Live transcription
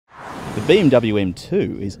The BMW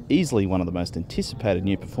M2 is easily one of the most anticipated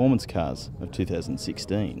new performance cars of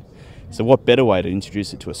 2016. So what better way to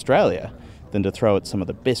introduce it to Australia than to throw it some of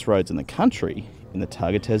the best roads in the country in the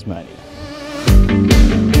Targa Tasmania.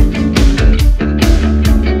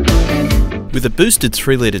 With a boosted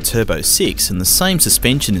 3-litre turbo 6 and the same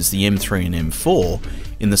suspension as the M3 and M4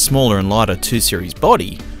 in the smaller and lighter 2 Series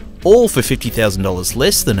body, all for $50,000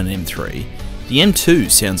 less than an M3, the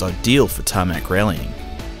M2 sounds ideal for tarmac rallying.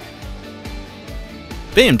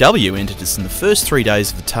 BMW entered us in the first 3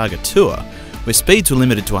 days of the Targa Tour, where speeds were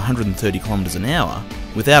limited to 130 km an hour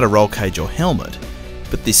without a roll cage or helmet,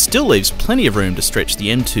 but this still leaves plenty of room to stretch the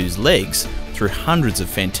M2's legs through hundreds of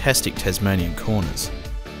fantastic Tasmanian corners.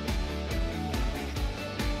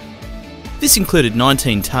 This included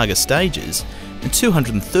 19 Targa stages and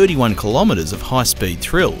 231 kilometres of high-speed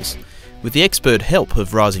thrills, with the expert help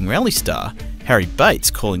of rising rally star Harry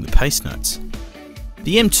Bates calling the pace notes.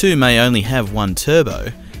 The M2 may only have one turbo,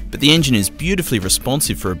 but the engine is beautifully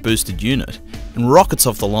responsive for a boosted unit and rockets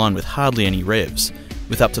off the line with hardly any revs,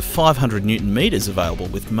 with up to 500 Nm available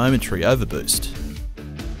with momentary overboost.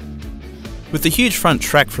 With the huge front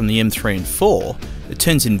track from the M3 and 4, it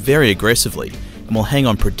turns in very aggressively and will hang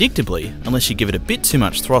on predictably unless you give it a bit too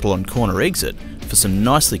much throttle on corner exit for some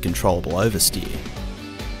nicely controllable oversteer.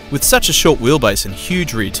 With such a short wheelbase and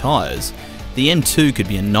huge rear tyres, the M2 could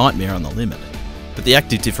be a nightmare on the limit, but the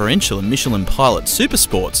active differential and Michelin Pilot Super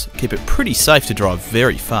Sports keep it pretty safe to drive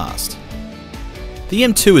very fast. The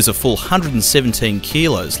M2 is a full 117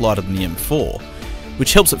 kilos lighter than the M4,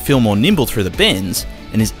 which helps it feel more nimble through the bends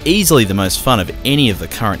and is easily the most fun of any of the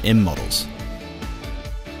current M models.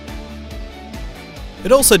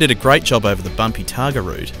 It also did a great job over the bumpy Targa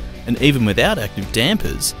route, and even without active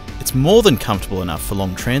dampers, it's more than comfortable enough for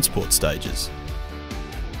long transport stages.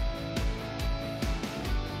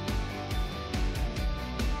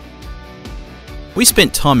 We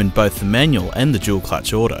spent time in both the manual and the dual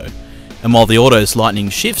clutch auto, and while the auto's lightning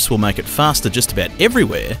shifts will make it faster just about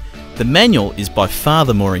everywhere, the manual is by far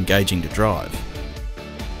the more engaging to drive.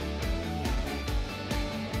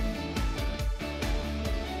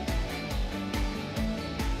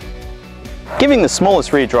 Giving the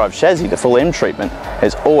smallest rear drive chassis the full M treatment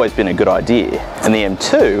has always been a good idea, and the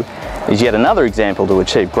M2 is yet another example to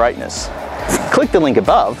achieve greatness. Click the link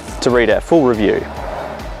above to read our full review.